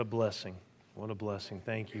A blessing. What a blessing.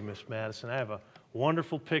 Thank you, Miss Madison. I have a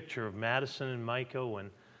wonderful picture of Madison and Micah when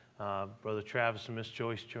Brother Travis and Miss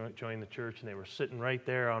Joyce joined the church, and they were sitting right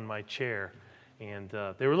there on my chair. And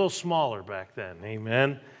they were a little smaller back then.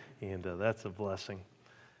 Amen. And that's a blessing.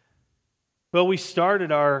 Well, we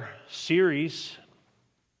started our series.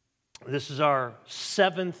 This is our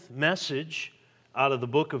 7th message out of the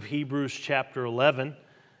book of Hebrews chapter 11.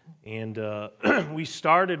 And we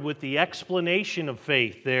started with the explanation of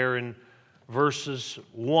faith there in verses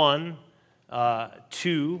 1,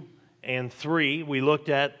 2, and 3. We looked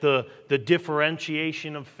at the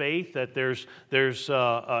differentiation of faith, that there's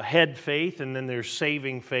a head faith and then there's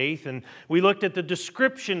saving faith. And we looked at the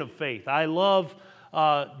description of faith. I love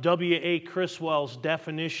W.A. Criswell's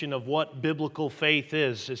definition of what biblical faith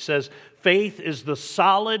is. It says, faith is the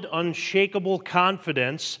solid, unshakable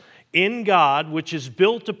confidence in God, which is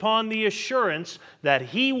built upon the assurance that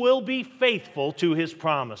He will be faithful to His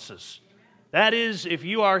promises. That is, if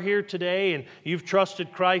you are here today and you've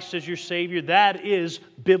trusted Christ as your Savior, that is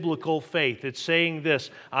biblical faith. It's saying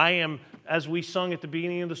this, I am, as we sung at the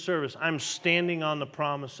beginning of the service, I'm standing on the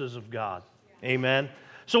promises of God. Amen.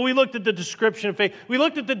 So we looked at the description of faith. We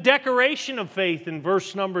looked at the decoration of faith in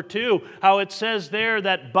verse number 2, how it says there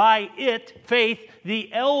that by it, faith,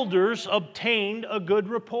 the elders obtained a good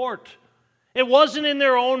report. It wasn't in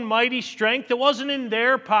their own mighty strength. It wasn't in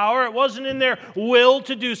their power. It wasn't in their will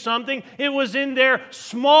to do something. It was in their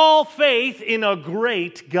small faith in a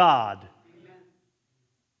great God. Amen.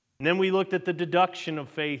 And then we looked at the deduction of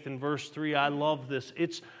faith in verse 3. I love this.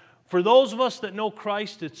 It's for those of us that know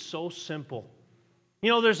Christ, it's so simple. You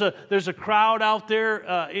know, there's a crowd out there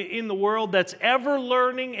in the world that's ever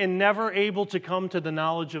learning and never able to come to the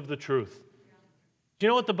knowledge of the truth. Do you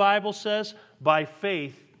know what the Bible says? By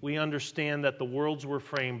faith, we understand that the worlds were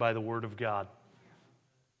framed by the Word of God.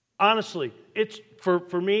 Honestly, it's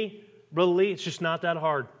for me, Brother Lee, it's just not that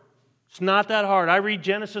hard. It's not that hard. I read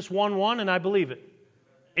Genesis 1:1 and I believe it.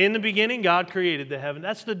 In the beginning, God created the heaven.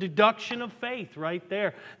 That's the deduction of faith right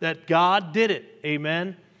there, that God did it.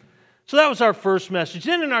 Amen. So that was our first message.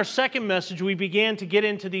 Then in our second message, we began to get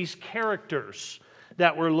into these characters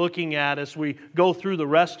that we're looking at as we go through the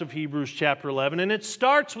rest of Hebrews chapter 11. And it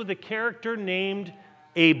starts with a character named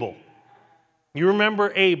Abel. You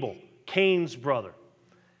remember Abel, Cain's brother.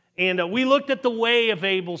 And we looked at the way of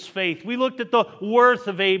Abel's faith. We looked at the worth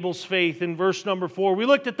of Abel's faith in verse number 4. We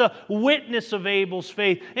looked at the witness of Abel's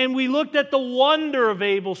faith. And we looked at the wonder of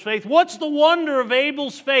Abel's faith. What's the wonder of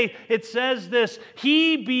Abel's faith? It says this,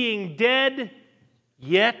 he being dead,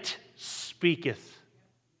 yet speaketh.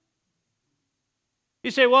 You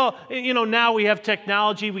say, well, you know, now we have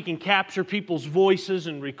technology. We can capture people's voices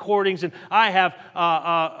and recordings. And I have,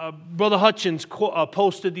 Brother Hutchins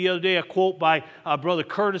posted the other day a quote by Brother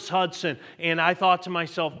Curtis Hudson. And I thought to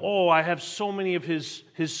myself, oh, I have so many of his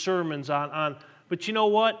sermons on. But you know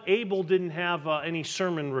what? Abel didn't have any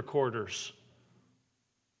sermon recorders.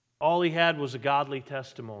 All he had was a godly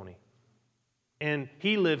testimony. And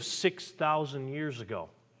he lived 6,000 years ago.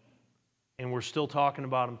 And we're still talking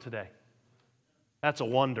about him today. That's a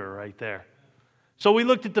wonder right there. So we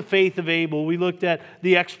looked at the faith of Abel. We looked at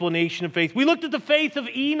the explanation of faith. We looked at the faith of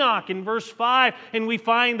Enoch in verse 5, and we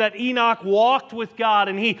find that Enoch walked with God,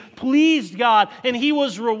 and he pleased God, and he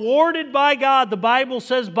was rewarded by God. The Bible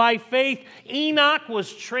says by faith, Enoch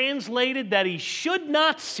was translated that he should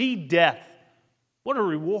not see death. What a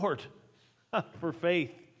reward for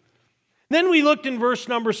faith. Then we looked in verse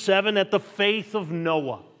number 7 at the faith of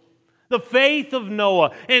Noah. The faith of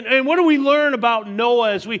Noah. And what do we learn about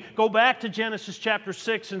Noah as we go back to Genesis chapter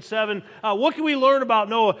 6 and 7? What can we learn about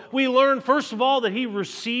Noah? We learn, first of all, that he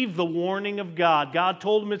received the warning of God. God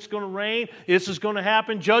told him it's going to rain, this is going to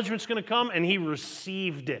happen, judgment's going to come, and he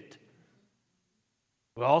received it.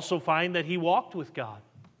 We also find that he walked with God.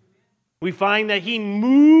 We find that he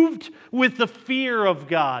moved with the fear of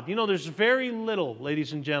God. You know, there's very little,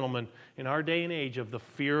 ladies and gentlemen, in our day and age of the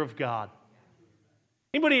fear of God.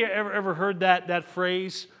 Anybody ever heard that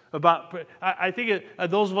phrase about, I think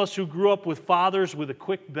those of us who grew up with fathers with a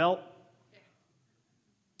quick belt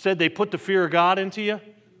said they put the fear of God into you?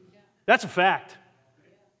 That's a fact.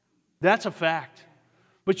 That's a fact.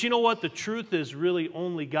 But you know what? The truth is really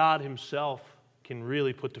only God Himself can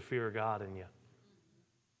really put the fear of God in you.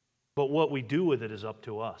 But what we do with it is up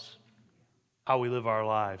to us. How we live our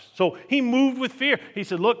lives. So he moved with fear. He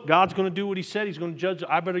said, look, God's going to do what He said. He's going to judge.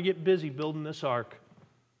 I better get busy building this ark.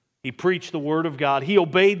 He preached the Word of God. He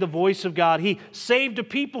obeyed the voice of God. He saved a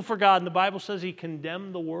people for God. And the Bible says he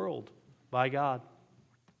condemned the world by God.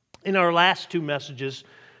 In our last two messages,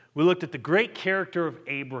 we looked at the great character of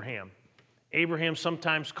Abraham. Abraham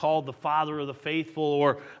sometimes called the father of the faithful,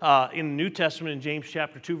 or in the New Testament in James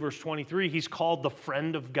chapter 2, verse 23, he's called the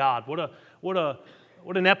friend of God.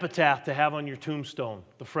 What an epitaph to have on your tombstone,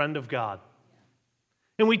 the friend of God.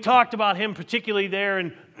 And we talked about him particularly there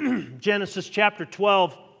in Genesis chapter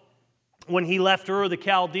 12, when he left Ur of the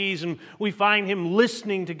Chaldees, and we find him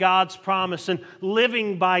listening to God's promise and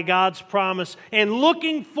living by God's promise and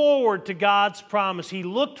looking forward to God's promise. He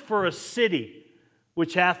looked for a city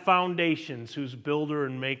which hath foundations, whose builder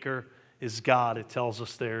and maker is God, it tells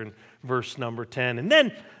us there in verse number 10. And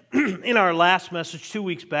then in our last message 2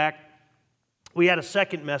 weeks back, we had a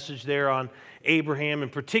second message there on Abraham,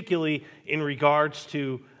 and particularly in regards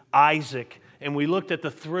to Isaac. And we looked at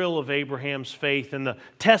the thrill of Abraham's faith and the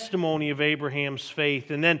testimony of Abraham's faith,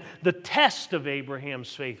 and then the test of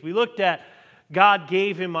Abraham's faith. We looked at God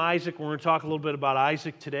gave him Isaac. We're going to talk a little bit about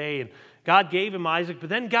Isaac today. And God gave him Isaac, but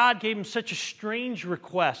then God gave him such a strange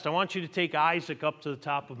request. I want you to take Isaac up to the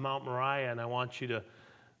top of Mount Moriah, and I want you to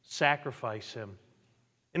sacrifice him.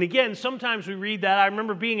 And again, sometimes we read that. I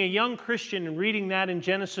remember being a young Christian and reading that in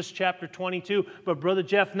Genesis chapter 22, but Brother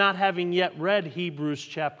Jeff not having yet read Hebrews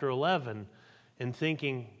chapter 11 and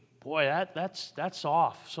thinking, boy, that's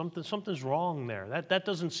off. Something's wrong there. That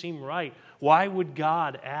doesn't seem right. Why would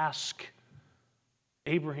God ask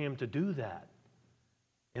Abraham to do that?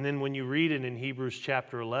 And then when you read it in Hebrews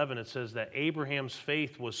chapter 11, it says that Abraham's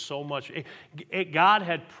faith was so much. God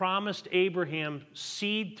had promised Abraham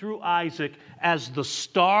seed through Isaac as the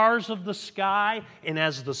stars of the sky and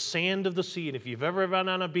as the sand of the sea. And if you've ever been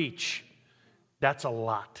on a beach, that's a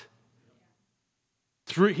lot.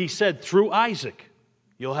 He said, through Isaac,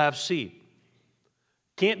 you'll have seed.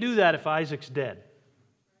 Can't do that if Isaac's dead.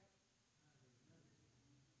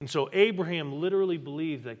 And so Abraham literally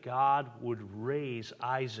believed that God would raise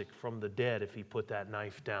Isaac from the dead if he put that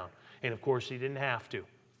knife down. And of course, he didn't have to.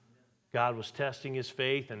 God was testing his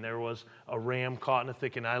faith, and there was a ram caught in a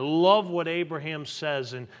thicket. And I love what Abraham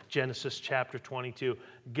says in Genesis chapter 22.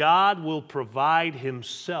 God will provide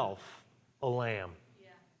himself a lamb. Yeah.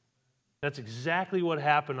 That's exactly what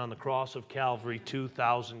happened on the cross of Calvary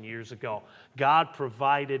 2,000 years ago. God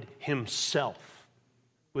provided himself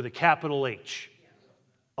with a capital H.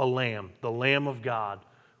 A lamb, the Lamb of God,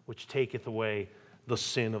 which taketh away the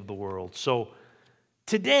sin of the world. So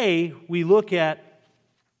today we look at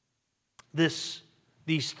these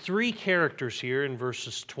three characters here in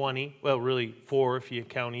verses 20. Well, really 4 if you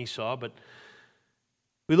count Esau, but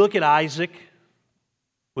we look at Isaac,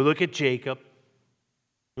 we look at Jacob,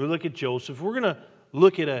 we look at Joseph. We're going to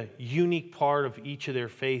look at a unique part of each of their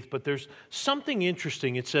faith, but there's something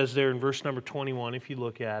interesting. It says there in verse number 21, if you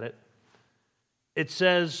look at it. It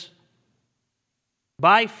says,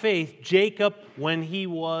 by faith, Jacob, when he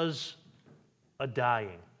was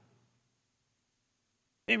a-dying.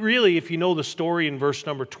 It really, if you know the story in verse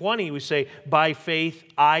number 20, we say, by faith,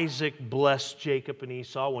 Isaac blessed Jacob and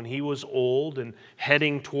Esau when he was old and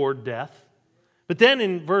heading toward death. But then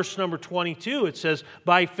in verse number 22, it says,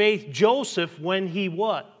 by faith, Joseph, when he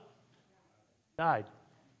what? Died.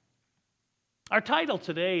 Our title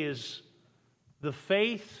today is The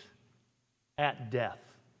Faith at Death.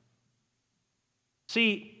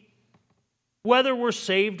 See, whether we're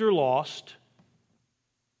saved or lost,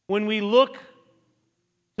 when we look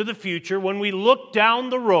to the future, when we look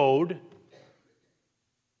down the road,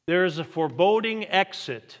 there is a foreboding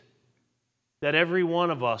exit that every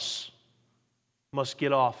one of us must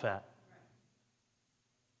get off at.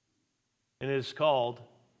 And it is called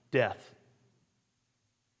death.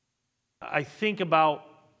 I think about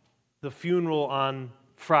the funeral on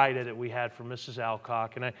Friday that we had for Mrs.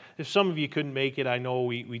 Alcock, and if some of you couldn't make it, I know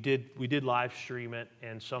we did live stream it,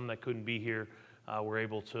 and some that couldn't be here were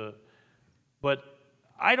able to. But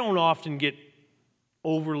I don't often get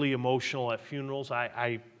overly emotional at funerals.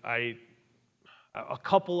 A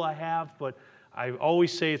couple I have, but I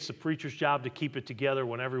always say it's the preacher's job to keep it together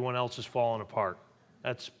when everyone else is falling apart.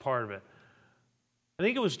 That's part of it. I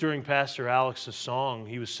think it was during Pastor Alex's song,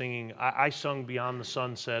 he was singing, I sung Beyond the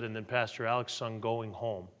Sunset, and then Pastor Alex sung Going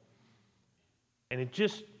Home. And it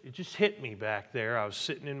just hit me back there. I was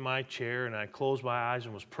sitting in my chair, and I closed my eyes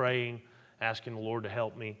and was praying, asking the Lord to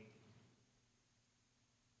help me.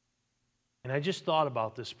 And I just thought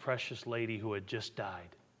about this precious lady who had just died.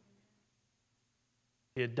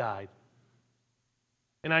 She had died.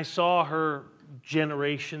 And I saw her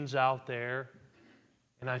generations out there,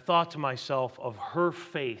 and I thought to myself of her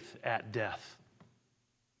faith at death.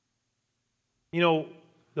 You know,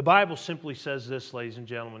 the Bible simply says this, ladies and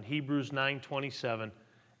gentlemen, Hebrews 9:27,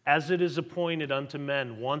 as it is appointed unto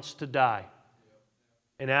men once to die,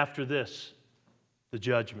 and after this, the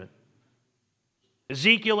judgment.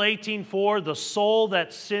 Ezekiel 18:4, the soul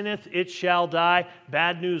that sinneth, it shall die.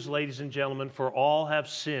 Bad news, ladies and gentlemen, for all have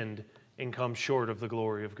sinned and come short of the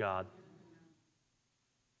glory of God.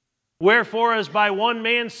 Wherefore, as by one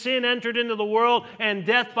man sin entered into the world, and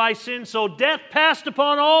death by sin, so death passed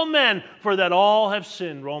upon all men, for that all have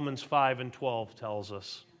sinned. Romans 5:12 tells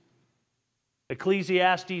us.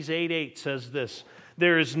 Ecclesiastes 8:8 says this,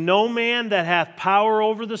 there is no man that hath power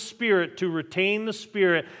over the Spirit to retain the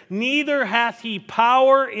Spirit, neither hath he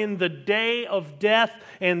power in the day of death,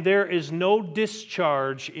 and there is no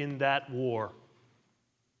discharge in that war.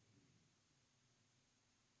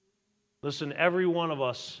 Listen, every one of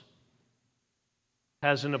us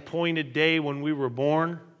has an appointed day when we were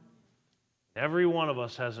born. Every one of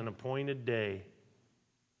us has an appointed day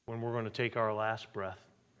when we're going to take our last breath.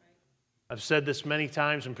 I've said this many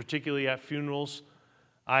times, and particularly at funerals.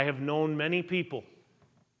 I have known many people,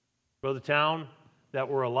 Brother Town, that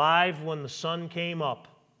were alive when the sun came up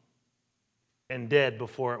and dead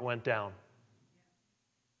before it went down.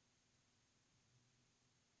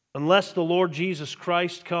 Unless the Lord Jesus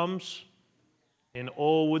Christ comes, and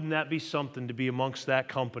oh, wouldn't that be something to be amongst that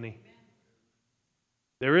company?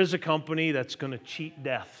 There is a company that's going to cheat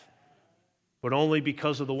death, but only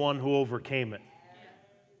because of the one who overcame it.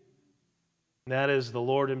 And that is, the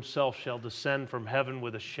Lord himself shall descend from heaven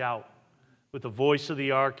with a shout, with the voice of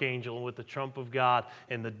the archangel, and with the trump of God,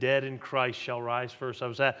 and the dead in Christ shall rise first. I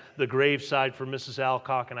was at the graveside for Mrs.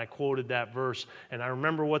 Alcock, and I quoted that verse, and I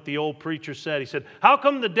remember what the old preacher said. He said, how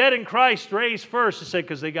come the dead in Christ raise first? He said,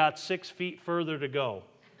 because they got 6 feet further to go.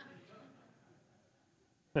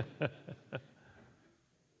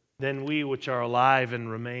 Then we which are alive and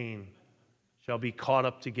remain shall be caught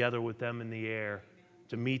up together with them in the air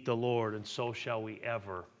to meet the Lord, and so shall we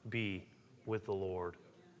ever be with the Lord.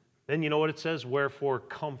 Then you know what it says? Wherefore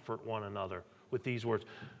comfort one another with these words.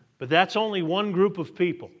 But that's only one group of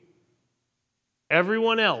people.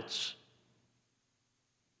 Everyone else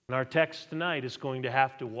in our text tonight is going to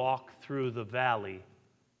have to walk through the valley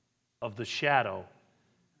of the shadow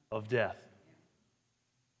of death.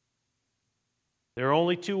 There are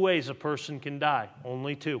only 2 ways a person can die.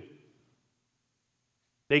 Only 2.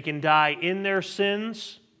 They can die in their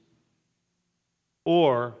sins,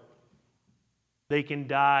 or they can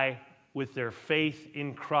die with their faith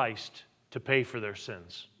in Christ to pay for their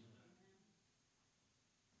sins.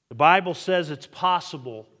 The Bible says it's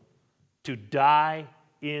possible to die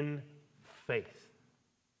in faith.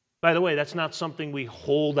 By the way, that's not something we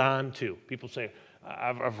hold on to. People say,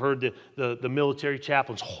 I've heard the military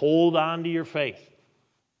chaplains, hold on to your faith.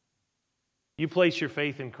 You place your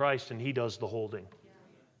faith in Christ and he does the holding.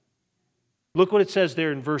 Look what it says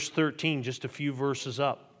there in verse 13, just a few verses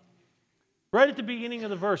up. Right at the beginning of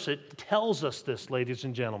the verse, it tells us this, ladies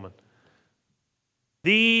and gentlemen.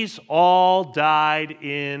 These all died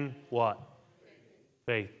in what?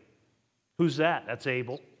 Faith. Who's that? That's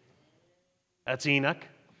Abel. That's Enoch.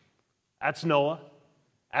 That's Noah.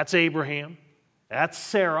 That's Abraham. That's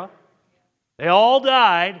Sarah. They all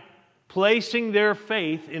died placing their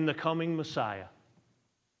faith in the coming Messiah.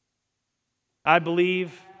 I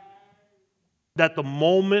believe that the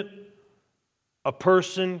moment a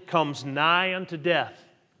person comes nigh unto death,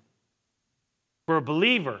 for a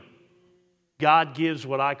believer, God gives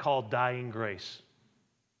what I call dying grace.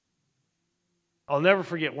 I'll never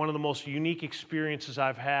forget one of the most unique experiences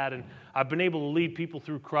I've had, and I've been able to lead people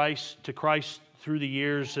through Christ through the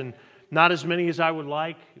years, and not as many as I would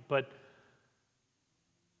like, but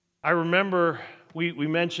I remember we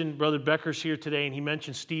mentioned Brother Becker's here today, and he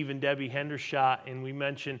mentioned Steve and Debbie Hendershot, and we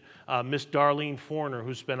mentioned Miss Darlene Forner,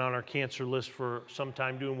 who's been on our cancer list for some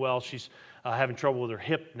time, doing well. She's having trouble with her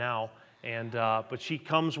hip now, and but she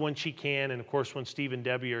comes when she can, and of course when Steve and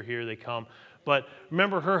Debbie are here, they come. But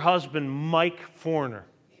remember her husband, Mike Forner.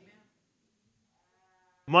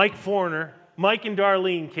 Mike and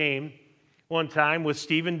Darlene came one time with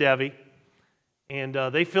Steve and Debbie, and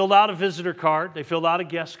they filled out a visitor card. They filled out a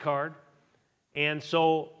guest card. And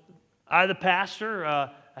so I, the pastor,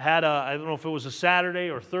 had I don't know if it was a Saturday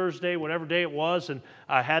or Thursday, whatever day it was, and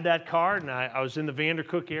I had that card, and I was in the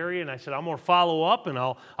Vandercook area, and I said, I'm going to follow up, and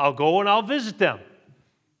I'll go and I'll visit them.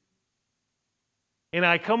 And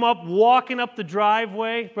I come up, walking up the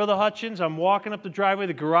driveway, Brother Hutchins, I'm walking up the driveway,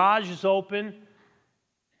 the garage is open,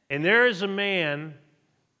 and there is a man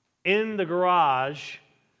in the garage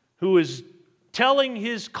who is calling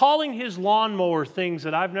his lawnmower things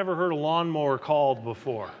that I've never heard a lawnmower called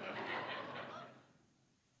before.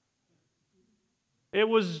 It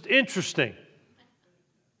was interesting.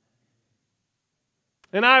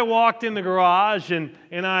 And I walked in the garage and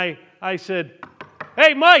I said,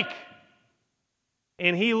 "Hey, Mike."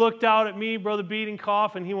 And he looked out at me, Brother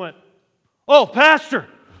Beatingcoff, and he went, "Oh, Pastor,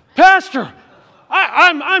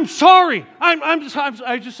 I'm sorry.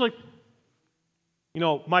 I just like,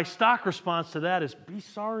 my stock response to that is, be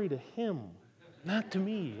sorry to him, not to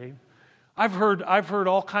me. I've heard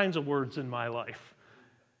all kinds of words in my life.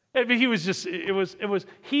 He was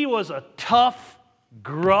a tough,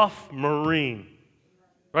 gruff Marine.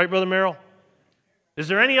 Right, Brother Merrill? Is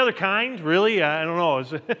there any other kind? Really? I don't know.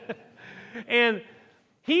 And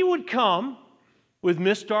he would come with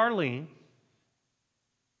Miss Darlene,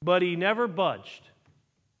 but he never budged.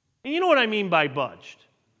 And you know what I mean by budged.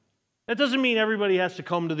 That doesn't mean everybody has to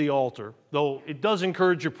come to the altar, though it does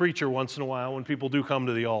encourage your preacher once in a while when people do come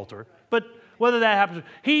to the altar. But whether that happens,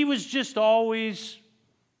 he was just always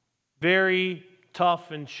very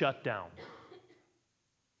tough and shut down.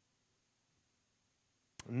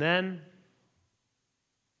 And then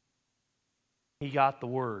he got the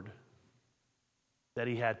word that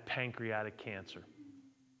he had pancreatic cancer.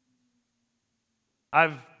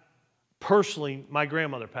 My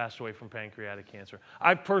grandmother passed away from pancreatic cancer.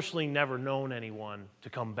 I've personally never known anyone to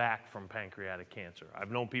come back from pancreatic cancer. I've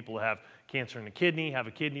known people to have cancer in the kidney, have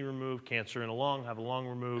a kidney removed, cancer in a lung, have a lung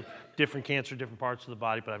removed, different cancer, different parts of the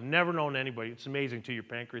body, but I've never known anybody. It's amazing, too. Your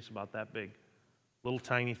pancreas is about that big, little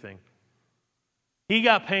tiny thing. He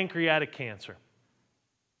got pancreatic cancer.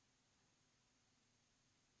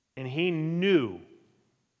 And he knew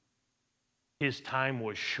his time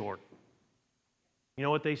was short. You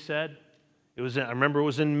know what they said? I remember it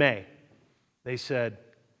was in May. They said,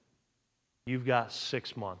 "You've got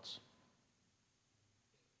 6 months."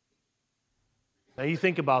 Now you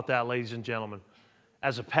think about that, ladies and gentlemen.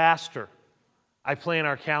 As a pastor, I plan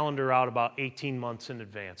our calendar out about 18 months in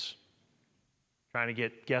advance. Trying to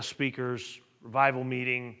get guest speakers, revival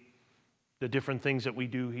meeting, the different things that we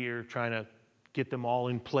do here, trying to get them all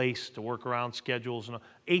in place to work around schedules.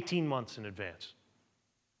 18 months in advance.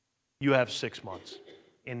 You have 6 months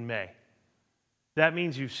in May. That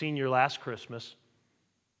means you've seen your last Christmas.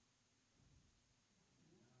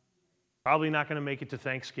 Probably not going to make it to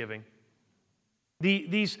Thanksgiving.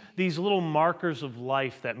 These little markers of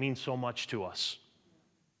life that mean so much to us.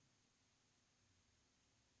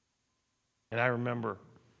 And I remember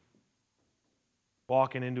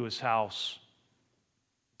walking into his house,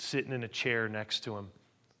 sitting in a chair next to him,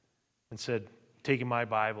 and said, taking my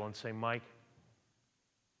Bible and saying, "Mike,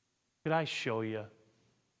 could I show you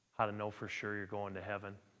how to know for sure you're going to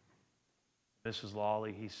heaven?" Mrs.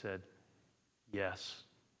 Lawley, he said, "Yes,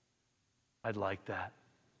 I'd like that."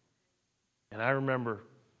 And I remember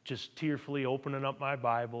just tearfully opening up my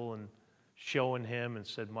Bible and showing him and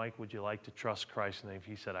said, "Mike, would you like to trust Christ?" And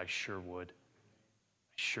he said, "I sure would.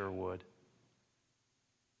 I sure would."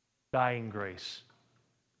 Dying grace.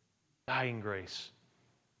 Dying grace.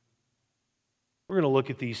 We're going to look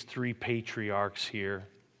at these 3 patriarchs here.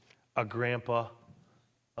 A grandpa,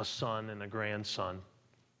 a son, and a grandson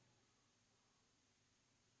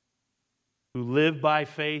who lived by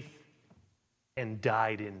faith and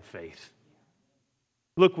died in faith.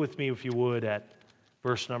 Look with me, if you would, at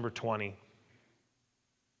verse number 20.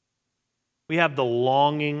 We have the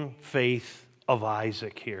longing faith of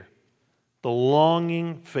Isaac here. The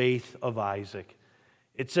longing faith of Isaac.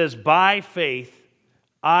 It says, by faith,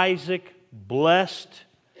 Isaac blessed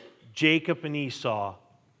Jacob and Esau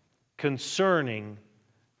concerning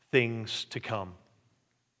things to come.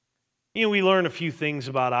 We learn a few things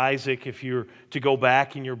about Isaac. If you're to go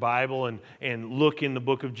back in your Bible and look in the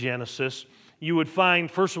book of Genesis, you would find,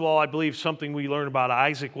 first of all, I believe something we learn about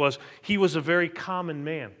Isaac was he was a very common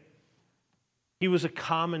man. He was a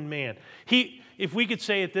common man. If we could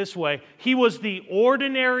say it this way, he was the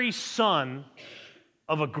ordinary son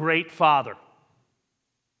of a great father.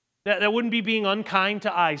 That wouldn't be being unkind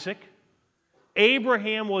to Isaac.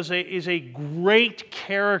 Abraham is a great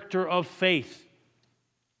character of faith.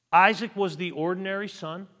 Isaac was the ordinary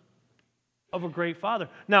son of a great father.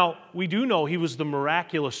 Now, we do know he was the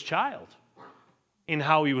miraculous child in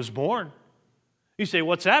how he was born. You say,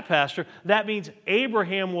 what's that, Pastor? That means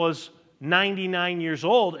Abraham was 99 years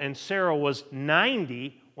old and Sarah was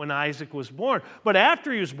 90 when Isaac was born. But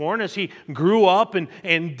after he was born, as he grew up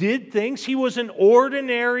and did things, he was an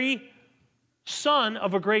ordinary son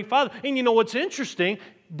of a great father. And you know what's interesting,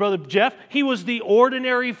 Brother Jeff? He was the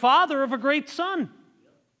ordinary father of a great son.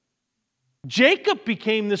 Jacob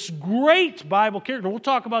became this great Bible character. We'll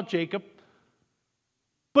talk about Jacob.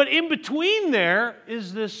 But in between there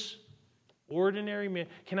is this ordinary man.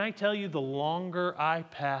 Can I tell you, the longer I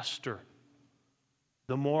pastor,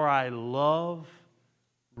 the more I love,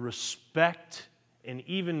 respect, and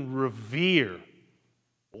even revere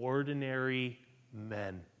ordinary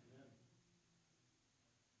men.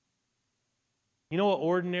 You know what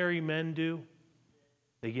ordinary men do?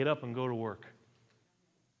 They get up and go to work.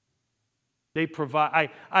 They provide.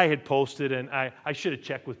 I had posted, and I should have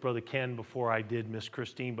checked with Brother Ken before I did Miss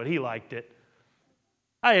Christine, but he liked it.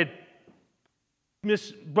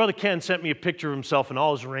 Brother Ken sent me a picture of himself in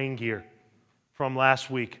all his rain gear from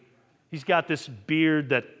last week. He's got this beard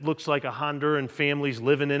that looks like a Honduran family's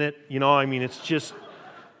living in it. It's just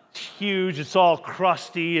huge. It's all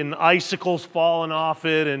crusty and icicles falling off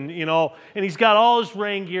it. And he's got all his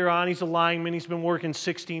rain gear on. He's a lineman. He's been working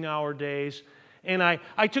 16-hour days. And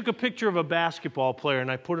I took a picture of a basketball player,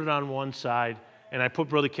 and I put it on one side, and I put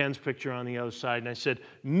Brother Ken's picture on the other side, and I said,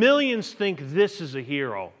 millions think this is a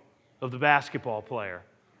hero of the basketball player.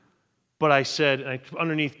 But I said,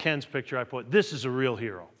 underneath Ken's picture, I put, this is a real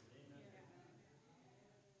hero.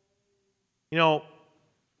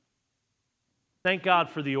 Thank God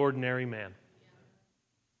for the ordinary man.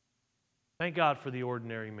 Thank God for the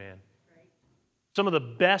ordinary man. Some of the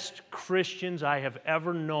best Christians I have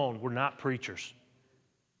ever known were not preachers.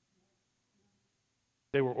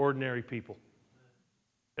 They were ordinary people.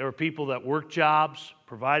 They were people that worked jobs,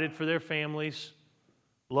 provided for their families,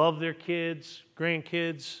 loved their kids,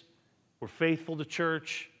 grandkids, were faithful to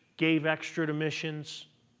church, gave extra to missions.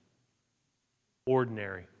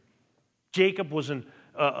 Ordinary. Jacob was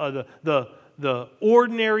the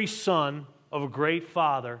ordinary son of a great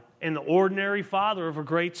father and the ordinary father of a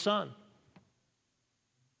great son.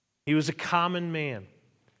 He was a common man.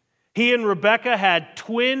 He and Rebekah had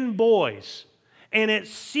twin boys. And it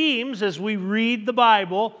seems, as we read the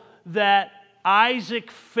Bible, that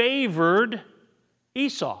Isaac favored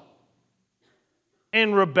Esau.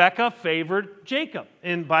 And Rebekah favored Jacob.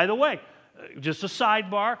 And by the way, just a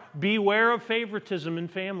sidebar, beware of favoritism in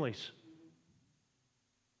families.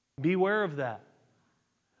 Beware of that.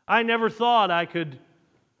 I never thought I could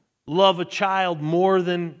love a child more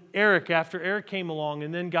than Eric after Eric came along,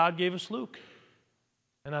 and then God gave us Luke.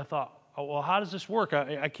 And I thought, oh, well, how does this work?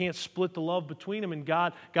 I can't split the love between them, and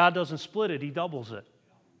God doesn't split it. He doubles it.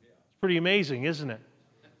 It's pretty amazing, isn't it?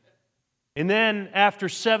 And then after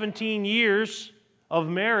 17 years of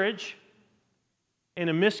marriage and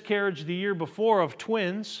a miscarriage the year before of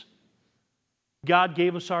twins, God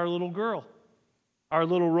gave us our little girl, our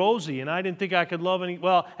little Rosie, and I didn't think I could love any.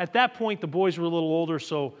 Well, at that point, the boys were a little older,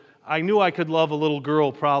 so I knew I could love a little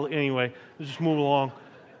girl probably. Anyway, let's just move along.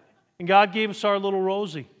 And God gave us our little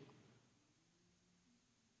Rosie.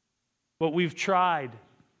 But we've tried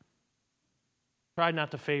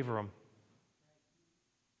not to favor them.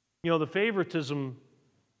 The favoritism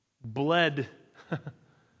bled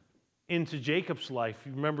into Jacob's life.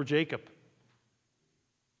 You remember Jacob.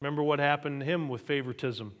 Remember what happened to him with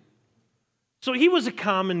favoritism. So he was a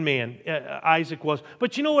common man, Isaac was.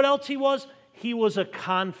 But you know what else he was? He was a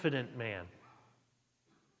confident man.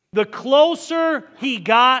 The closer he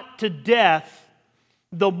got to death,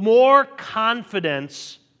 the more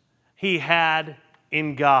confidence he had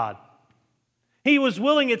in God. He was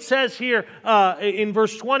willing, it says here in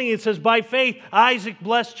verse 20, it says, by faith Isaac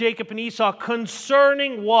blessed Jacob and Esau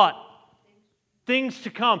concerning what? Things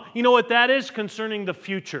to come. You know what that is? Concerning the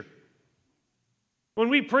future. When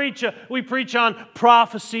we preach on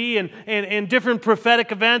prophecy and different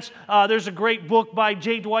prophetic events. There's a great book by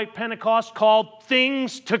J. Dwight Pentecost called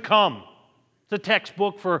Things to Come. It's a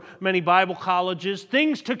textbook for many Bible colleges.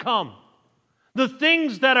 Things to come. The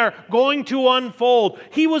things that are going to unfold.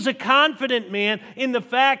 He was a confident man in the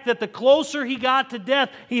fact that the closer he got to death,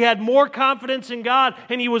 he had more confidence in God,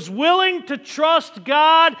 and he was willing to trust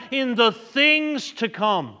God in the things to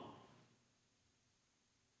come.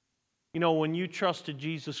 When you trusted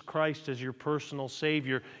Jesus Christ as your personal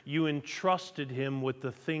Savior, you entrusted Him with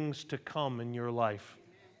the things to come in your life.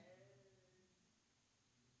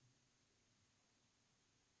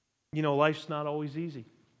 Life's not always easy.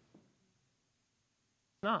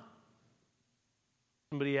 It's not.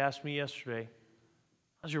 Somebody asked me yesterday,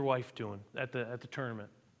 how's your wife doing at the tournament?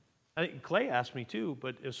 I think Clay asked me too,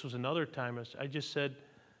 but this was another time. I just said,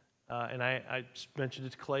 and I mentioned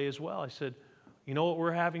it to Clay as well, I said, you know what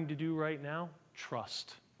we're having to do right now?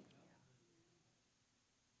 Trust.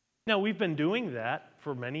 Now, we've been doing that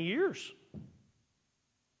for many years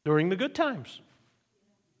during the good times.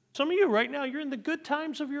 Some of you right now, you're in the good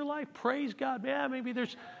times of your life. Praise God. Yeah, maybe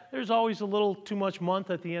there's always a little too much month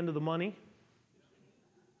at the end of the money.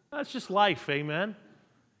 That's just life, amen?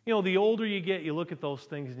 The older you get, you look at those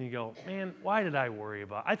things and you go, man, why did I worry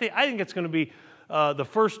about it? I think it's going to be the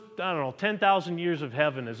first, 10,000 years of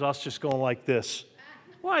heaven is us just going like this.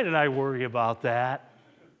 Why did I worry about that?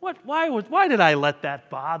 Why did I let that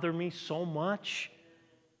bother me so much?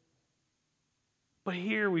 But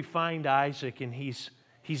here we find Isaac, and he's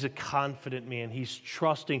he's a confident man. He's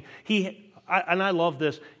trusting. And I love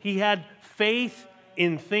this. He had faith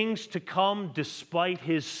in things to come despite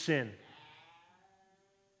his sin.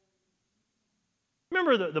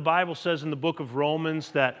 Remember the Bible says in the book of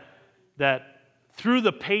Romans that through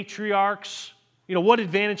the patriarchs, what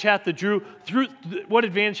advantage hath the Jew?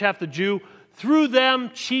 Through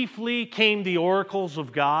them chiefly came the oracles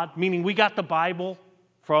of God, meaning we got the Bible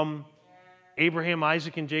from Abraham,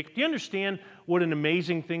 Isaac, and Jacob. Do you understand what an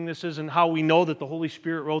amazing thing this is and how we know that the Holy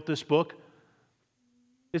Spirit wrote this book?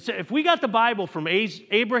 If we got the Bible from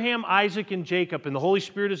Abraham, Isaac, and Jacob and the Holy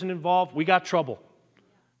Spirit isn't involved, we got trouble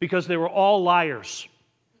because they were all liars.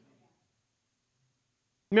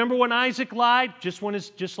 Remember when Isaac lied? Just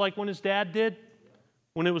like when his dad did?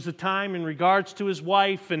 When it was a time in regards to his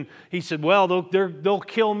wife, and he said, well, they'll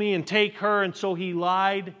kill me and take her, and so he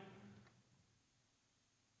lied.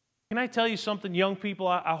 Can I tell you something, young people?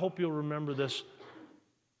 I hope you'll remember this.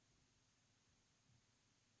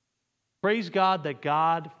 Praise God that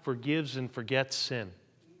God forgives and forgets sin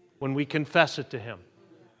when we confess it to Him.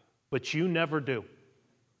 But you never do.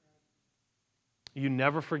 You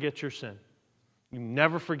never forget your sin. You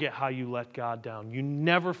never forget how you let God down. You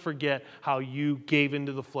never forget how you gave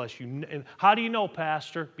into the flesh. And how do you know,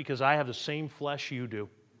 Pastor? Because I have the same flesh you do.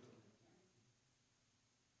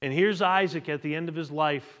 And here's Isaac at the end of his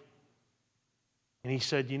life. And he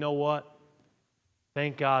said, you know what?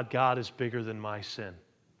 Thank God, God is bigger than my sin.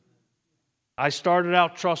 I started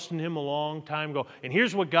out trusting Him a long time ago. And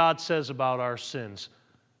here's what God says about our sins.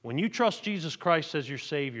 When you trust Jesus Christ as your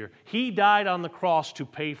Savior, He died on the cross to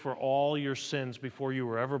pay for all your sins before you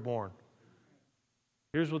were ever born.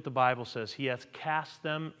 Here's what the Bible says. He hath cast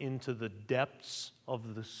them into the depths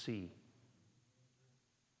of the sea.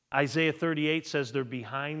 Isaiah 38 says they're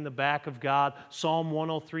behind the back of God. Psalm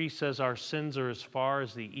 103 says our sins are as far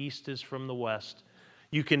as the east is from the west.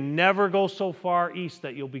 You can never go so far east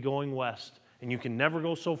that you'll be going west. And you can never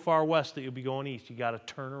go so far west that you'll be going east. You got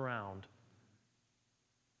to turn around.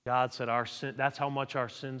 God said that's how much our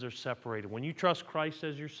sins are separated. When you trust Christ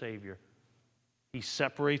as your Savior, He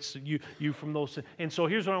separates you from those sins. And so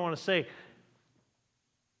here's what I want to say.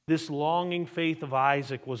 This longing faith of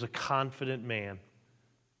Isaac was a confident man.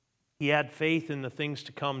 He had faith in the things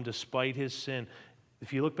to come despite his sin.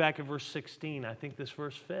 If you look back at verse 16, I think this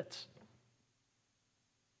verse fits.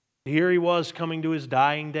 Here he was coming to his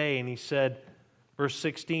dying day, and he said, verse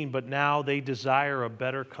 16, but now they desire a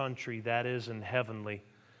better country, that is, in heavenly.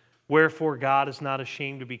 Wherefore God is not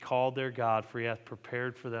ashamed to be called their God, for He hath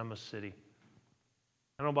prepared for them a city.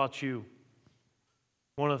 I don't know about you.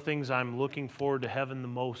 One of the things I'm looking forward to heaven the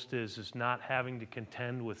most is not having to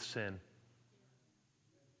contend with sin.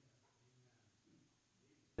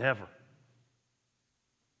 Never.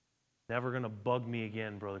 Never going to bug me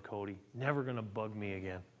again, Brother Cody. Never going to bug me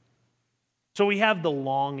again. So we have the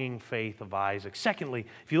longing faith of Isaac. Secondly,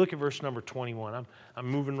 if you look at verse number 21, I'm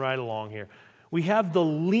moving right along here. We have the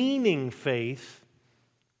leaning faith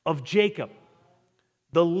of Jacob.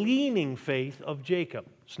 The leaning faith of Jacob.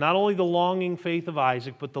 It's not only the longing faith of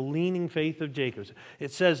Isaac, but the leaning faith of Jacob.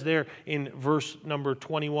 It says there in verse number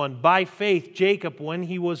 21, by faith Jacob, when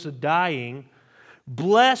he was dying,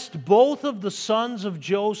 blessed both of the sons of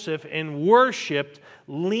Joseph and worshipped,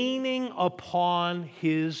 leaning upon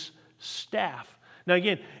his staff. Now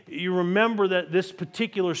again, you remember that this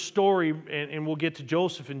particular story, and we'll get to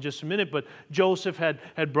Joseph in just a minute, but Joseph had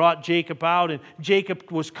brought Jacob out, and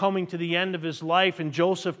Jacob was coming to the end of his life, and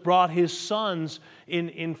Joseph brought his sons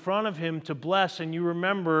in front of him to bless, and you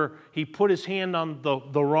remember he put his hand on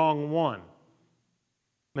the wrong one,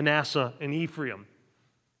 Manasseh and Ephraim,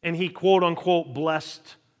 and he quote-unquote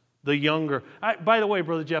blessed the younger. By the way,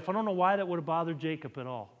 Brother Jeff, I don't know why that would have bothered Jacob at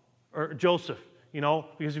all, or Joseph.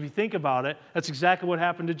 Because if you think about it, that's exactly what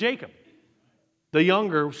happened to Jacob. The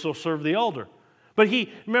younger shall serve the elder. But he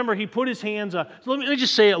put his hands on. So let me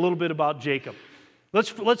just say a little bit about Jacob.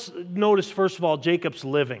 Let's notice, first of all, Jacob's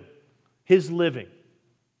living. His living.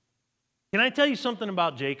 Can I tell you something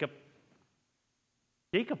about Jacob?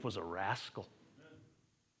 Jacob was a rascal.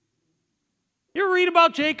 You ever read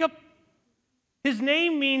about Jacob? His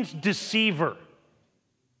name means deceiver,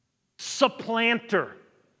 supplanter.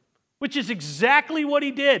 Which is exactly what he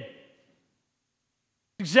did.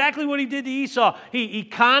 Exactly what he did to Esau. He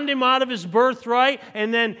conned him out of his birthright,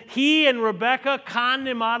 and then he and Rebekah conned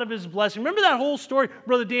him out of his blessing. Remember that whole story?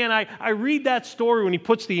 Brother Dan, I read that story when he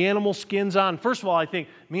puts the animal skins on. First of all, I think,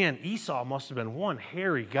 man, Esau must have been one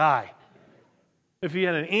hairy guy. If he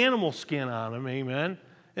had an animal skin on him, amen.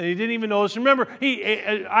 And he didn't even notice. Remember,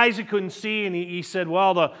 Isaac couldn't see, and he said,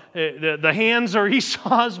 well, the hands are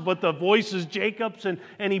Esau's, but the voice is Jacob's. And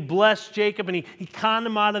he blessed Jacob, and he conned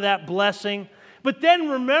him out of that blessing. But then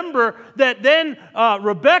remember that then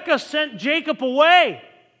Rebekah sent Jacob away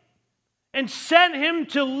and sent him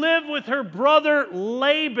to live with her brother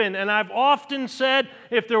Laban. And I've often said,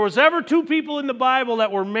 if there was ever two people in the Bible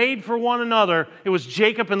that were made for one another, it was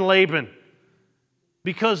Jacob and Laban.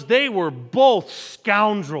 Because they were both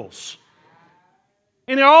scoundrels.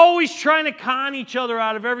 And they're always trying to con each other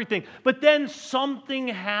out of everything. But then something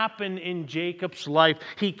happened in Jacob's life.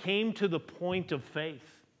 He came to the point of faith.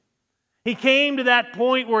 He came to that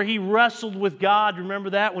point where he wrestled with God.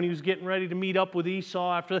 Remember that when he was getting ready to meet up with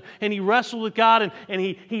Esau after that? And he wrestled with God, and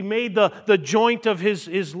he made the joint of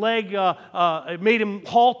his leg, it made him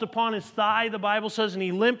halt upon his thigh, the Bible says, and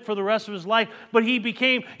he limped for the rest of his life. But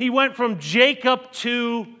he went from Jacob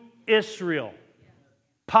to Israel.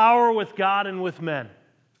 Power with God and with men.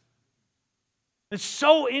 It's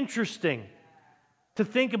so interesting to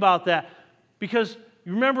think about that, because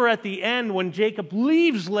you remember at the end when Jacob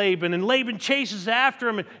leaves Laban and Laban chases after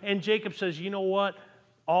him, and Jacob says, you know what?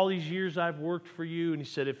 All these years I've worked for you. And he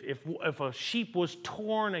said, if a sheep was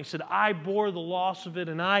torn, he said, I bore the loss of it,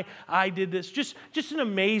 and I did this. Just an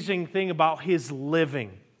amazing thing about his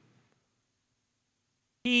living.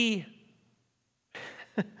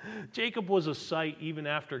 Jacob was a sight even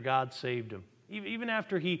after God saved him. Even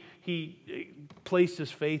after he placed his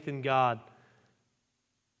faith in God.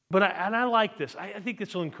 But I like this. I think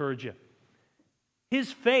this will encourage you.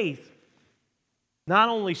 His faith not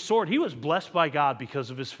only soared, he was blessed by God because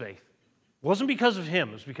of his faith. It wasn't because of him,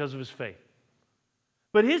 it was because of his faith.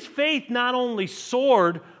 But his faith not only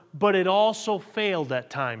soared, but it also failed at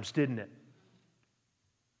times, didn't it?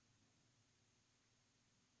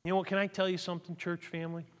 You know what, can I tell you something, church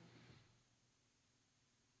family?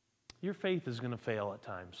 Your faith is going to fail at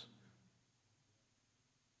times.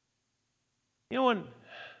 You know what?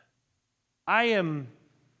 I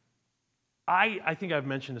think I've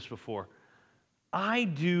mentioned this before. I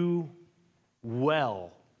do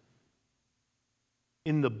well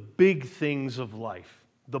in the big things of life,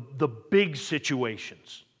 the big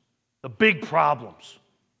situations, the big problems.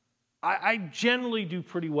 I generally do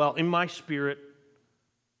pretty well in my spirit,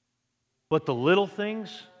 but the little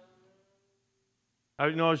things, I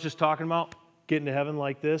was just talking about getting to heaven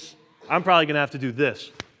like this. I'm probably going to have to do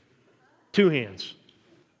this. 2 hands.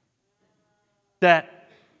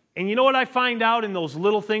 And you know what I find out in those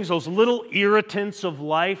little things, those little irritants of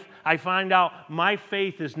life? I find out my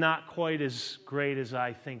faith is not quite as great as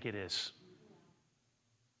I think it is.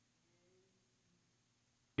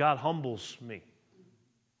 God humbles me.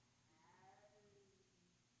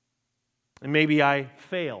 And maybe I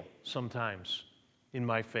fail sometimes in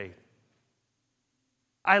my faith.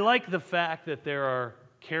 I like the fact that there are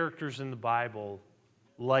characters in the Bible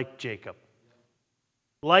like Jacob,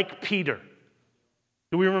 like Peter.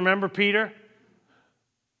 Do we remember Peter?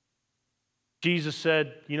 Jesus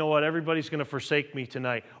said, you know what, everybody's going to forsake me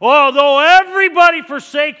tonight. Although everybody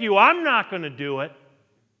forsake you, I'm not going to do it.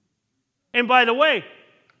 And by the way,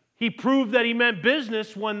 he proved that he meant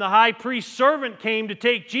business when the high priest's servant came to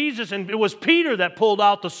take Jesus, and it was Peter that pulled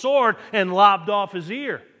out the sword and lopped off his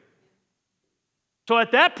ear. So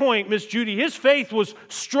at that point, Miss Judy, his faith was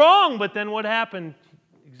strong, but then what happened?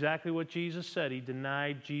 Exactly what Jesus said. He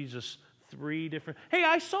denied Jesus 3 different. Hey,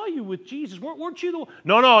 I saw you with Jesus. Weren't you the one?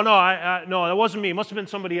 No, that wasn't me. It must have been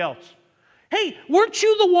somebody else. Hey, weren't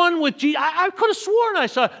you the one with Jesus? I could have sworn I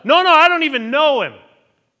saw. No, I don't even know him.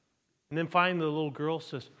 And then finally the little girl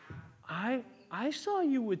says, I saw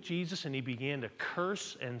you with Jesus. And he began to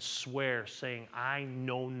curse and swear, saying, I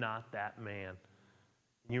know not that man.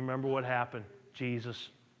 And you remember what happened? Jesus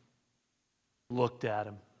looked at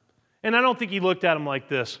him. And I don't think he looked at him like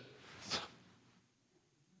this. I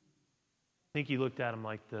think he looked at him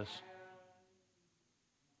like this.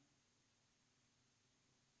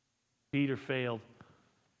 Peter failed.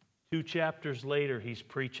 2 chapters later, he's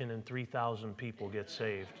preaching and 3,000 people get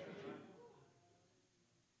saved.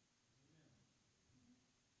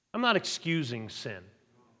 I'm not excusing sin.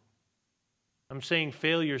 I'm saying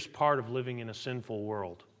failure is part of living in a sinful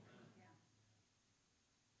world.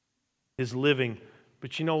 His living.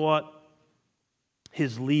 But you know what?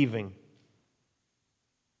 His leaving.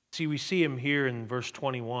 See, we see him here in verse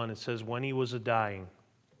 21. It says, when he was a-dying,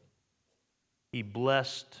 he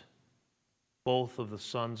blessed both of the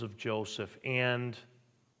sons of Joseph and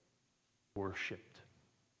worshipped.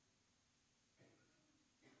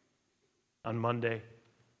 On Monday,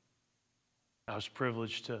 I was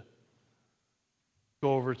privileged to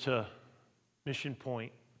go over to Mission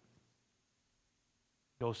Point,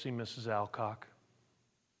 go see Mrs. Alcock.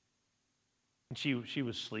 And she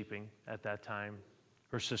was sleeping at that time.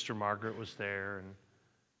 Her sister Margaret was there, and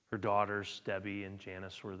her daughters Debbie and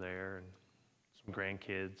Janice were there, and some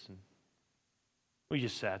grandkids. And we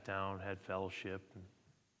just sat down, had fellowship, and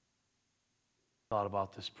thought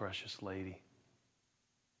about this precious lady.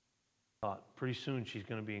 Thought pretty soon she's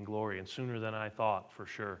going to be in glory, and sooner than I thought, for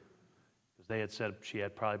sure. Because they had said she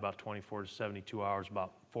had probably about 24 to 72 hours.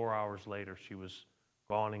 About 4 hours later, she was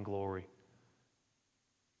gone in glory.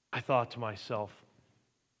 I thought to myself,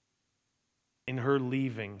 in her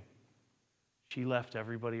leaving, she left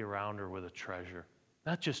everybody around her with a treasure.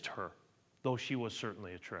 Not just her, though she was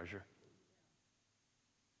certainly a treasure.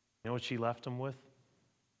 You know what she left them with?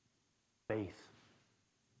 Faith.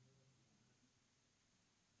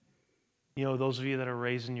 You know, those of you that are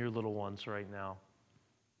raising your little ones right now,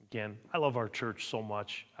 again, I love our church so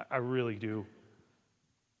much. I really do.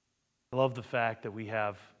 I love the fact that we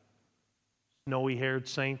have snowy-haired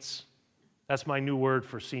saints. That's my new word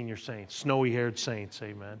for senior saints, snowy-haired saints,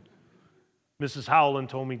 amen. Mrs. Howland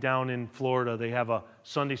told me down in Florida they have a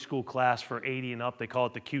Sunday school class for 80 and up. They call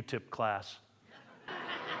it the Q-tip class.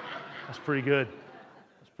 That's pretty good.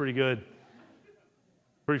 That's pretty good.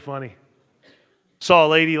 Pretty funny. Saw a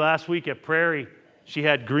lady last week at Prairie. She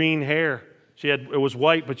had green hair. It was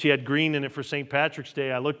white, but she had green in it for St. Patrick's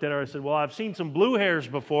Day. I looked at her, I said, well, I've seen some blue hairs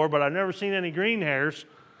before, but I've never seen any green hairs.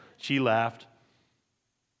 She laughed.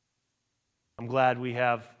 I'm glad we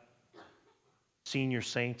have senior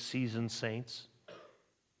saints, seasoned saints.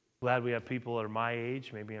 Glad we have people that are my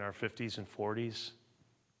age, maybe in our 50s and 40s.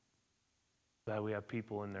 Glad we have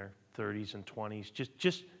people in their 30s and 20s.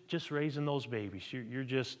 Just raising those babies.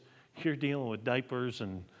 You're dealing with diapers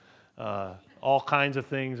and all kinds of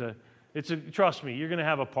things. Trust me, you're going to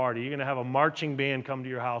have a party. You're going to have a marching band come to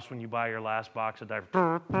your house when you buy your last box of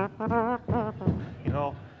diapers. You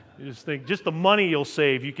know, you just think, just the money you'll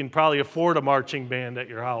save, you can probably afford a marching band at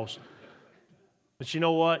your house. But you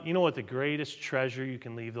know what? You know what the greatest treasure you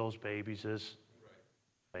can leave those babies is?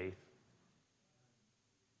 Faith.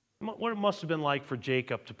 What it must have been like for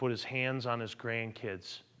Jacob to put his hands on his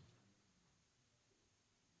grandkids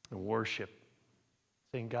and worship,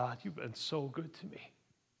 saying, God, you've been so good to me.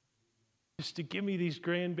 Just to give me these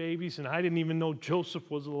grandbabies, and I didn't even know Joseph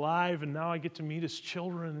was alive, and now I get to meet his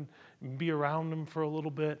children and be around them for a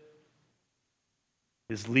little bit.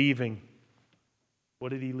 His leaving. What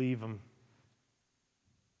did he leave him?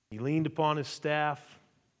 He leaned upon his staff.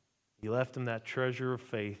 He left him that treasure of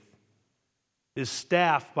faith. His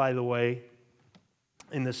staff, by the way,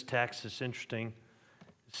 in this text, is interesting.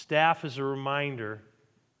 His staff is a reminder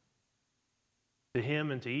to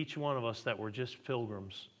him and to each one of us that we're just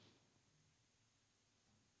pilgrims.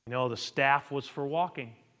 You know, the staff was for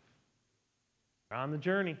walking. We're on the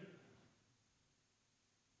journey.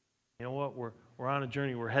 You know what? We're on a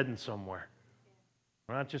journey. We're heading somewhere.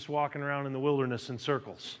 We're not just walking around in the wilderness in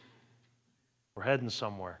circles. We're heading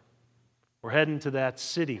somewhere. We're heading to that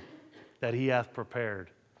city that he hath prepared.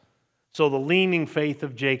 So the leaning faith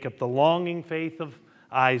of Jacob, the longing faith of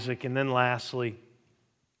Isaac, and then lastly,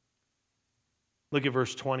 look at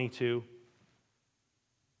verse 22.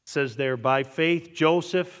 It says there, by faith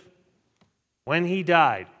Joseph, when he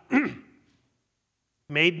died,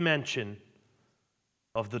 made mention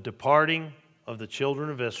of the departing of the children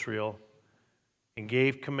of Israel and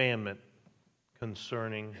gave commandment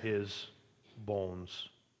concerning his bones.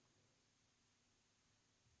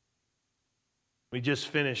 We just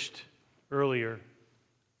finished earlier,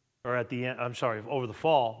 or at the end, over the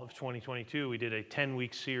fall of 2022, we did a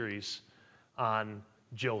 10-week series on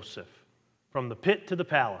Joseph. From the pit to the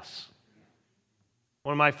palace.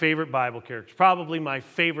 One of my favorite Bible characters, probably my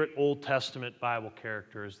favorite Old Testament Bible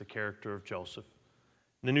character is the character of Joseph.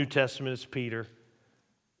 In the New Testament is Peter.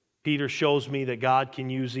 Peter shows me that God can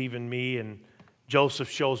use even me, and Joseph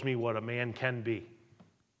shows me what a man can be.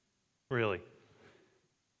 Really.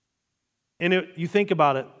 And you think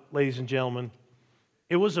about it, ladies and gentlemen,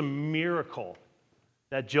 it was a miracle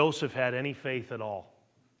that Joseph had any faith at all.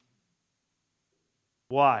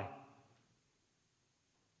 Why?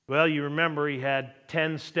 Well, you remember he had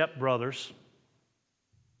 10 stepbrothers,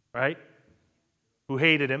 right? Who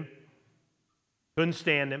hated him, couldn't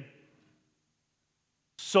stand him.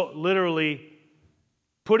 So literally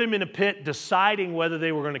put him in a pit deciding whether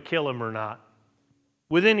they were going to kill him or not,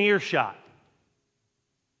 within earshot.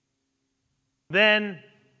 Then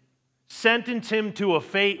sentence him to a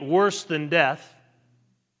fate worse than death,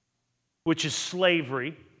 which is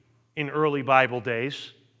slavery in early Bible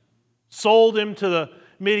days. Sold him to the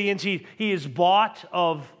Midians. He is bought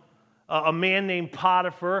of a man named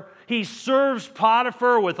Potiphar. He serves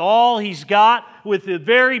Potiphar with all he's got, with the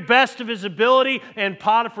very best of his ability, and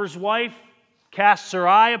Potiphar's wife casts her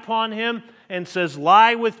eye upon him and says,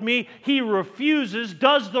 lie with me. He refuses,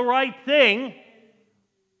 does the right thing,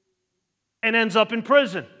 and ends up in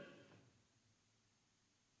prison.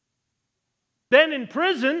 Then in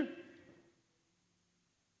prison,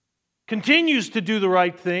 continues to do the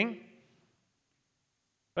right thing.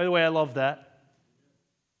 By the way, I love that.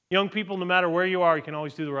 Young people, no matter where you are, you can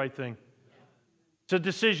always do the right thing. It's a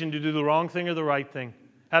decision to do the wrong thing or the right thing.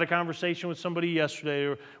 Had a conversation with somebody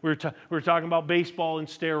yesterday. We were talking about baseball and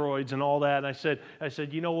steroids and all that. And I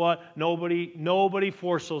said, you know what? Nobody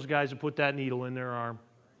forced those guys to put that needle in their arm.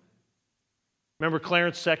 Remember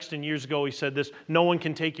Clarence Sexton years ago, he said this, no one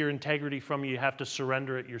can take your integrity from you. You have to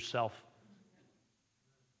surrender it yourself.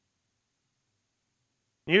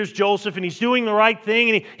 Here's Joseph, and he's doing the right thing,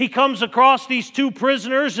 and he comes across these two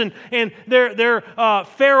prisoners, and they're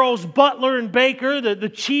Pharaoh's butler and baker, the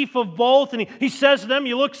chief of both, and he says to them,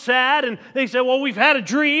 you look sad, and they say, well, we've had a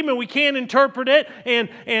dream, and we can't interpret it,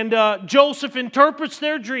 and Joseph interprets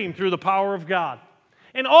their dream through the power of God.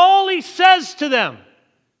 And all he says to them,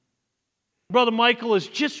 Brother Michael, is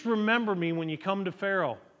just remember me when you come to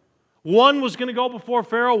Pharaoh. One was going to go before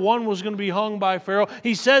Pharaoh. One was going to be hung by Pharaoh.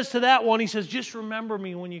 He says to that one, he says, just remember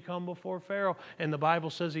me when you come before Pharaoh. And the Bible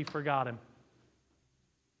says he forgot him.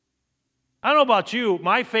 I don't know about you.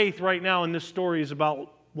 My faith right now in this story is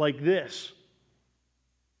about like this.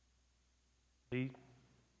 See?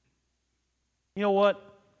 You know what?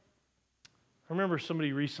 I remember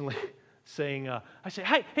somebody recently saying, I say,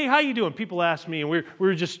 hey, how you doing? People ask me, and we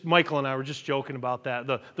were just, Michael and I were just joking about that,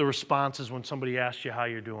 the responses when somebody asks you how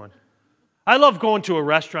you're doing. I love going to a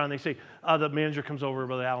restaurant. They say, the manager comes over,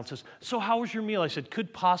 Brother Allen, says, so how was your meal? I said,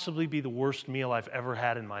 could possibly be the worst meal I've ever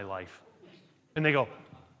had in my life. And they go,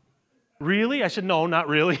 really? I said, no, not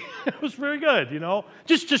really. It was very good, you know.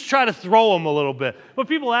 Just try to throw them a little bit. But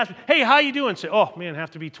people ask me, hey, how you doing? Say, oh, man,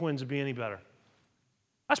 have to be twins to be any better.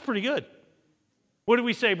 That's pretty good. What did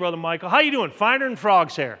we say, Brother Michael? How you doing? Finer than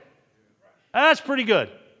frog's hair. That's pretty good.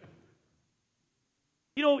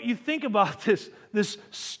 You know, you think about this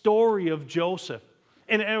story of Joseph.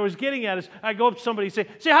 And I was getting at it. I go up to somebody and say,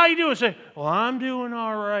 how you doing? Say, well, I'm doing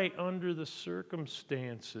all right under the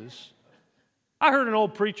circumstances. I heard an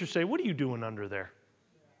old preacher say, what are you doing under there?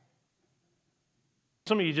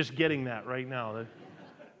 Some of you just getting that right now.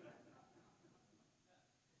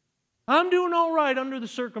 I'm doing all right under the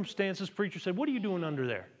circumstances. Preacher said, what are you doing under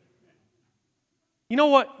there? You know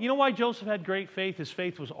what? You know why Joseph had great faith? His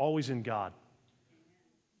faith was always in God.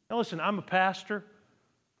 Now listen, I'm a pastor.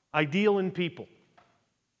 I deal in people.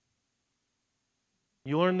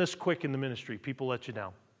 You learn this quick in the ministry. People let you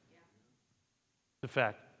down. It's a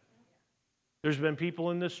fact. There's been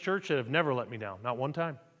people in this church that have never let me down. Not one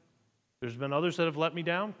time. There's been others that have let me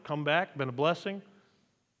down, come back, been a blessing.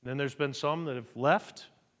 Then there's been some that have left.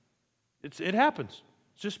 It happens.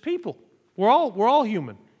 It's just people. We're all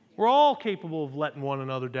human. We're all capable of letting one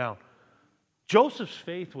another down. Joseph's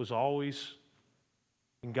faith was always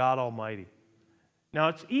in God Almighty. Now,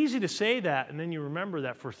 it's easy to say that, and then you remember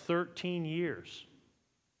that for 13 years.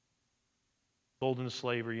 Sold into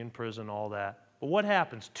slavery, in prison, all that. But what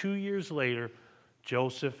happens? 2 years later,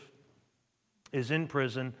 Joseph is in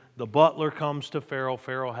prison. The butler comes to Pharaoh.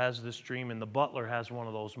 Pharaoh has this dream, and the butler has one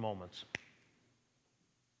of those moments.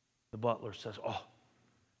 The butler says, oh,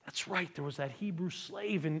 that's right. There was that Hebrew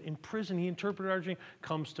slave in prison. He interpreted our dream.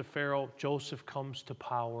 Comes to Pharaoh. Joseph comes to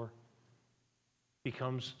power.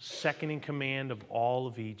 Becomes second in command of all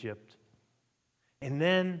of Egypt. And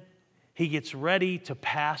then he gets ready to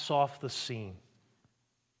pass off the scene.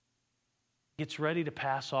 Gets ready to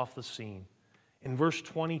pass off the scene. And verse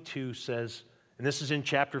 22 says, and this is in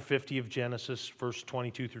chapter 50 of Genesis, verse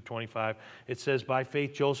 22 through 25. It says, by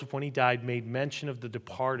faith Joseph, when he died, made mention of the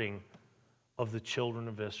departing of the children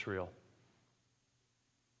of Israel.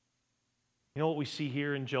 You know what we see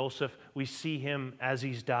here in Joseph? We see him as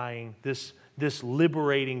he's dying, this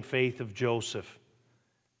liberating faith of Joseph.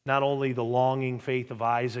 Not only the longing faith of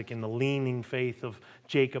Isaac and the leaning faith of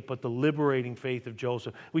Jacob, but the liberating faith of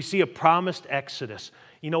Joseph. We see a promised exodus.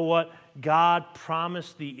 You know what? God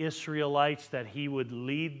promised the Israelites that he would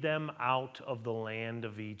lead them out of the land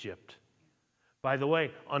of Egypt. By the way,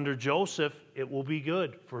 under Joseph, it will be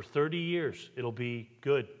good. For 30 years, it'll be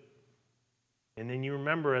good. And then you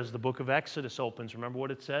remember as the book of Exodus opens, remember what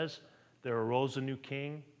it says? There arose a new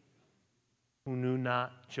king who knew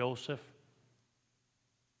not Joseph.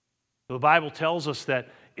 The Bible tells us that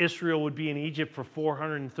Israel would be in Egypt for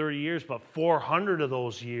 430 years, but 400 of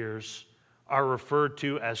those years are referred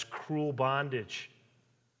to as cruel bondage.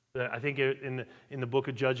 I think in the book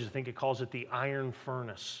of Judges, I think it calls it the iron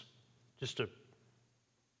furnace.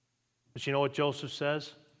 But you know what Joseph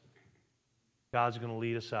says? God's going to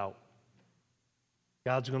lead us out.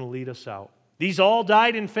 God's going to lead us out. These all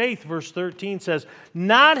died in faith, verse 13 says,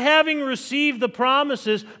 not having received the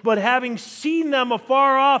promises, but having seen them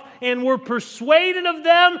afar off, and were persuaded of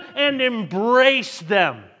them and embraced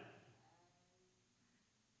them.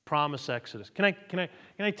 Promise Exodus. Can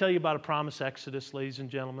I tell you about a promise Exodus, ladies and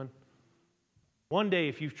gentlemen? One day,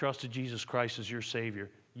 if you've trusted Jesus Christ as your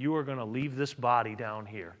Savior, you are going to leave this body down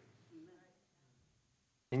here.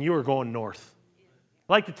 And you are going north.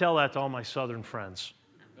 I like to tell that to all my southern friends.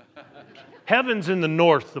 Heaven's in the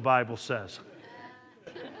north, the Bible says.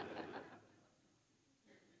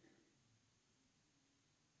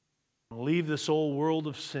 Leave this old world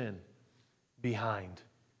of sin behind.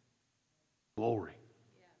 Glory.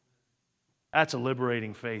 That's a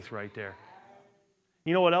liberating faith right there.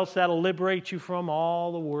 You know what else that'll liberate you from?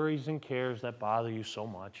 All the worries and cares that bother you so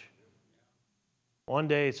much. One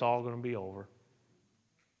day it's all going to be over.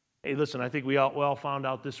 Hey, listen, I think we all found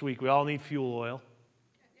out this week we all need fuel oil.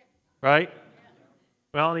 Right?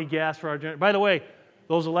 We all need gas for our generator. By the way,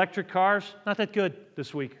 those electric cars, not that good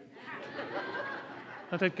this week.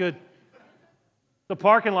 Not that good. The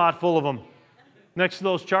parking lot full of them next to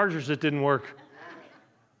those chargers that didn't work.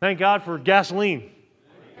 Thank God for gasoline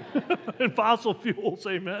and fossil fuels,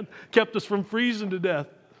 amen. Kept us from freezing to death.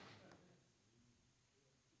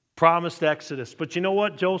 Promised Exodus. But you know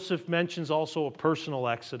what? Joseph mentions also a personal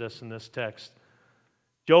Exodus in this text.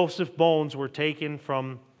 Joseph's bones were taken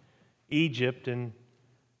from Egypt and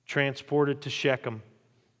transported to Shechem.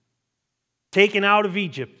 Taken out of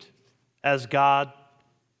Egypt as God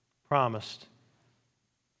promised.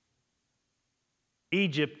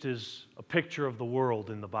 Egypt is a picture of the world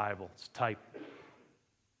in the Bible. It's a type.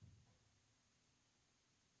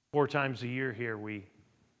 4 times a year here we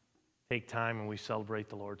take time and we celebrate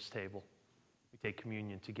the Lord's table. We take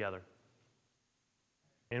communion together.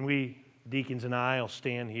 And we, deacons and I, will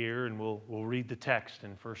stand here and we'll read the text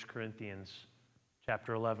in 1 Corinthians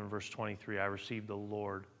chapter 11, verse 23. I received the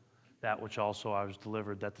Lord that which also I was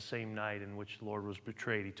delivered, that the same night in which the Lord was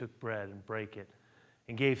betrayed, he took bread and brake it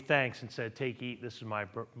and gave thanks and said, take, eat, this is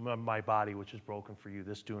my body which is broken for you.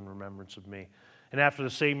 This do in remembrance of me. And after the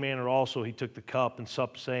same manner also he took the cup and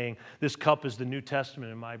supped, saying, this cup is the New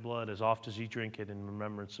Testament in my blood, as oft as ye drink it in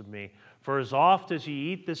remembrance of me. For as oft as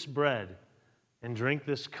ye eat this bread and drink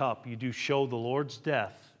this cup, you do show the Lord's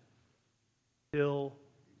death till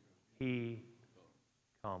he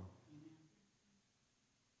come.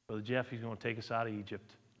 Brother Jeff, he's going to take us out of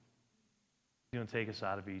Egypt. He's going to take us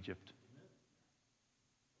out of Egypt.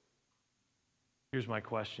 Here's my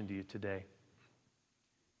question to you today.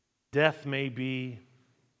 Death may be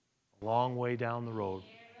a long way down the road,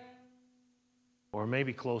 or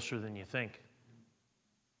maybe closer than you think.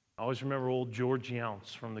 I always remember old George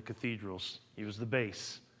Younce from the cathedrals. He was the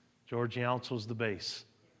bass. George Younce was the bass.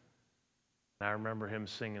 And I remember him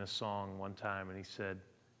singing a song one time, and he said,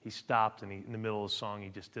 he stopped, and in the middle of the song, he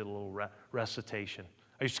just did a little recitation.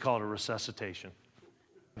 I used to call it a resuscitation.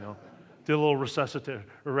 You know, did a little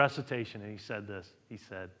recitation, and he said this. He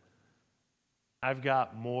said, I've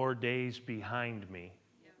got more days behind me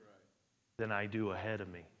than I do ahead of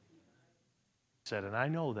me. He said, and I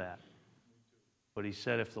know that. But he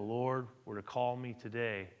said, if the Lord were to call me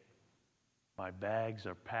today, my bags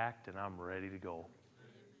are packed and I'm ready to go.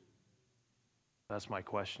 That's my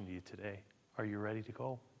question to you today. Are you ready to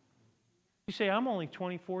go? You say, I'm only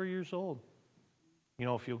 24 years old. You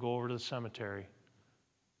know, if you'll go over to the cemetery,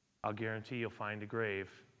 I'll guarantee you'll find a grave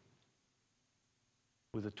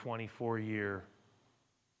with a 24-year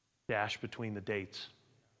dash between the dates.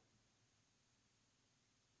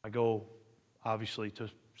 I go, obviously, to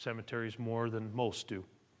cemeteries more than most do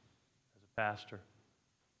as a pastor.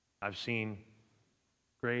 I've seen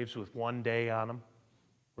graves with 1 day on them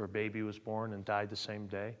where a baby was born and died the same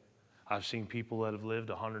day. I've seen people that have lived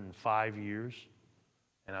 105 years,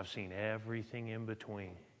 and I've seen everything in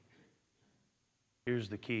between. Here's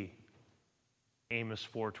the key. Amos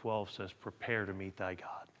 4:12 says, prepare to meet thy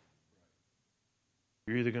God.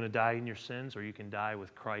 You're either going to die in your sins or you can die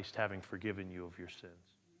with Christ having forgiven you of your sins.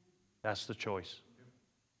 That's the choice.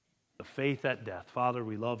 The faith at death. Father,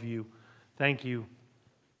 we love you. Thank you